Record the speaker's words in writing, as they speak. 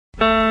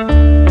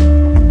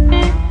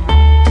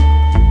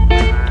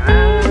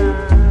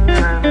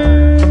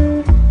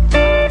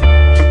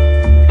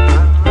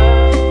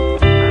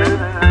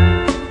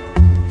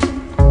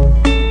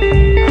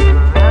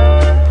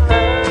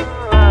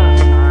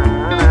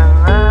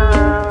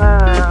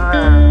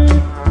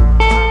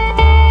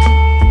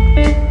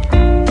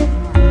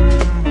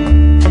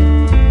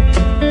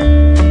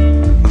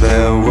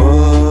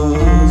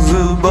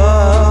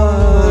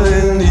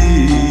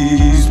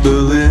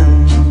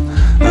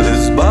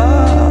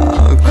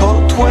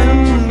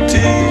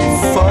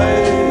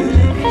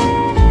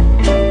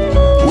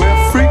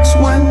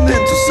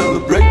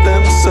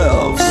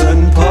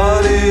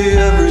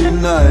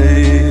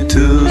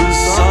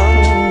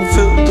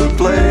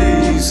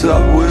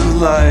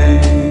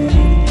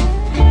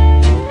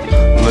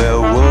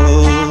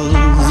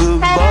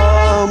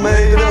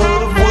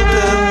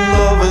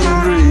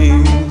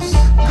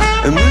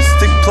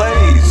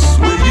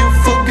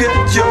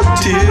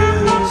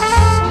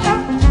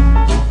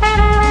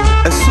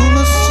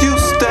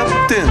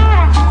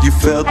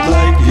felt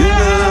like in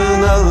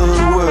another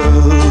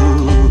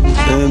world,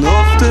 and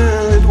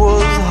often it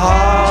was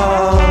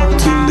hard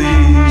to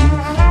leave.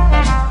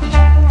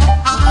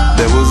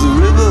 There was a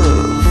river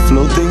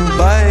floating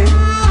by,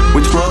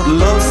 which brought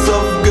lots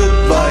of good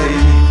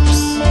vibes.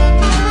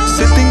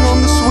 Sitting on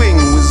the swing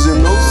with your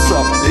nose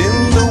up in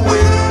the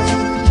wind,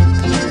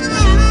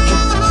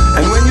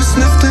 and when you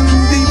sniffed him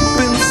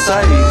deep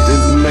inside,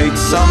 it made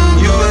some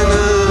new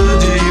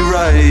energy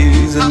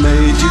rise, and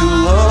made you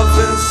laugh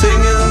and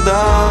sing and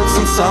dance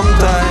and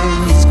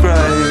sometimes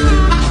cry.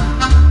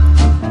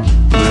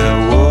 There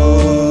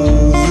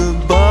was a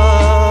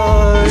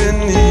bar in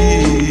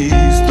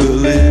East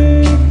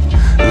Berlin,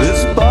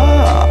 this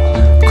bar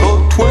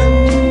called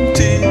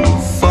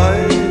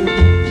 25,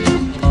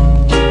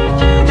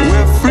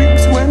 where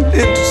freaks went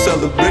in to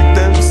celebrate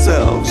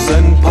themselves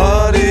and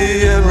party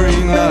every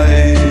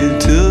night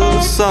till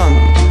the sun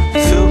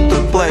filled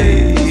the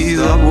place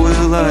up with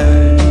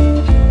light.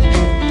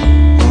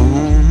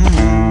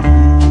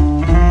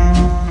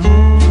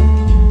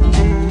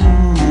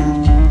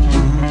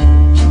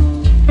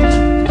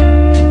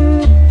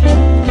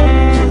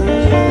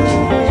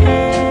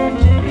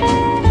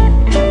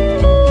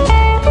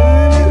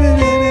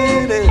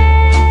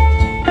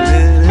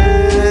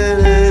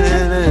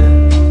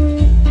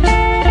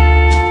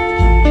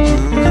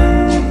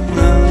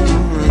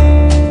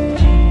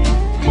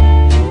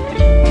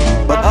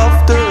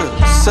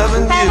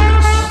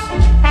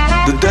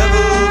 The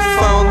devil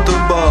found the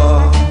bar.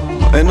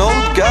 An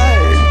old guy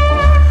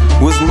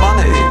with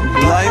money,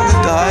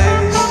 blinded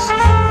eyes.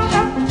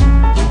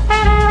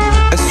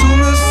 As soon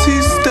as he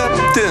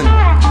stepped in,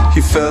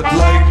 he felt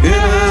like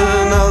in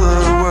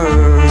another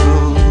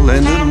world,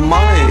 and the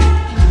money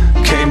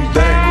came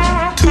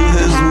back to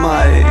his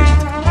mind.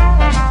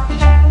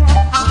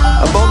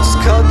 About his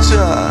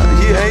culture,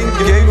 he ain't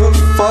gave a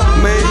fuck,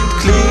 made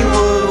clean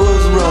what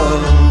was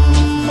rough.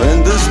 And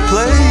this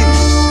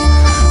place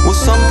was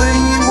something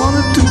he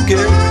wanted to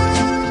get,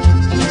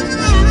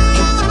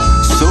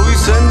 so he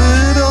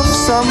sent off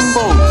some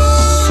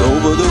boats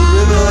over the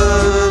river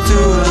to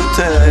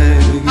attack.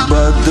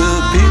 But the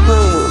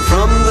people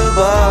from the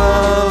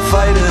bar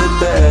fighted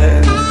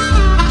back.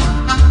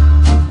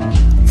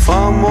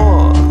 Far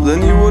more than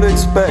you would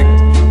expect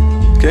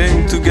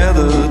came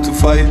together to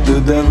fight the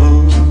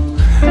devil,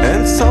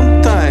 and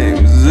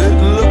sometimes it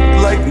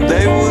looked like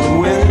they would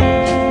win.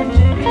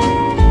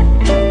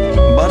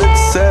 But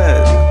it's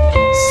sad,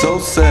 so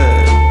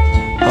sad,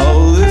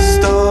 how this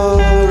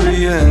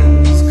story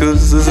ends,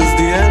 'cause this is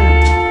the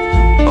end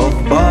of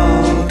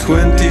bar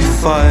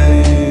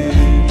 25.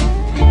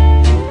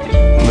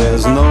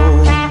 There's no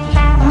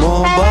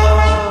more bar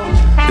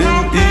in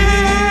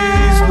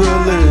East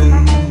Berlin.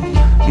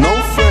 No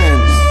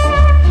friends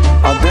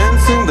are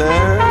dancing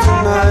there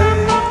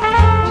tonight.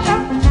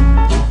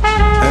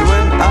 And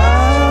when I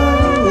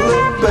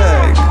look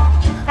back,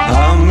 I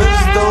miss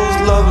those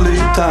lovely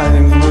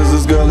times with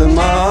this girl in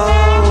my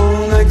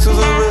arms next to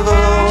the river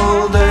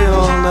all day,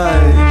 all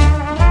night.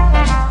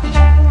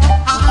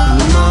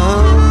 In my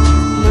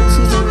arms next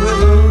to the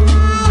river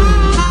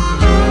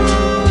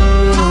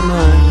all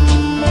night.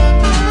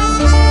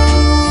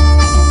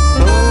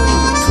 Oh,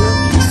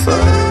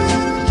 25.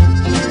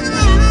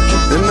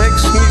 It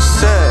makes me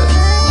sad,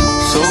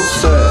 so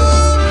sad,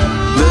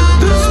 that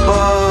this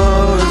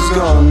bar is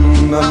gone.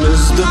 I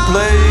miss the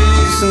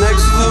place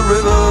next to the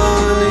river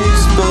in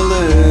East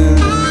Berlin.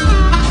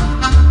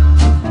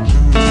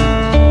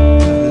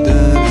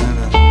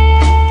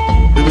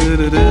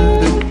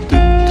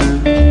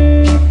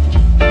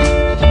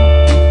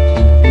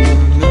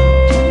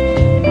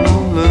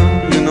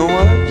 You know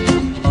what?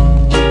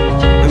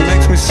 It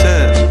makes me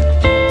sad,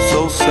 so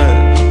sad,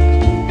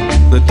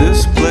 that this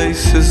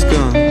place is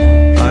gone.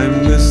 I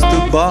miss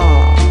the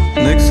bar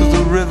next to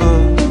the river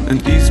in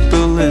East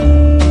Berlin.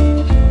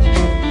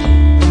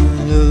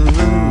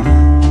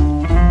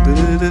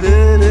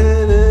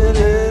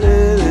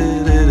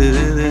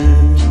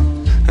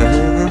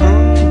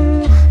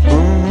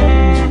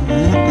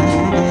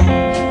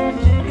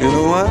 You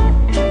know what?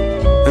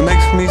 It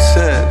makes me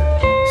sad,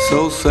 so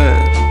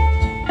sad,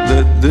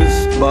 that this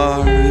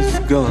bar is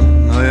gone.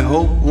 I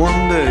hope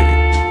one day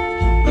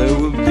there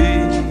will be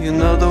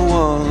another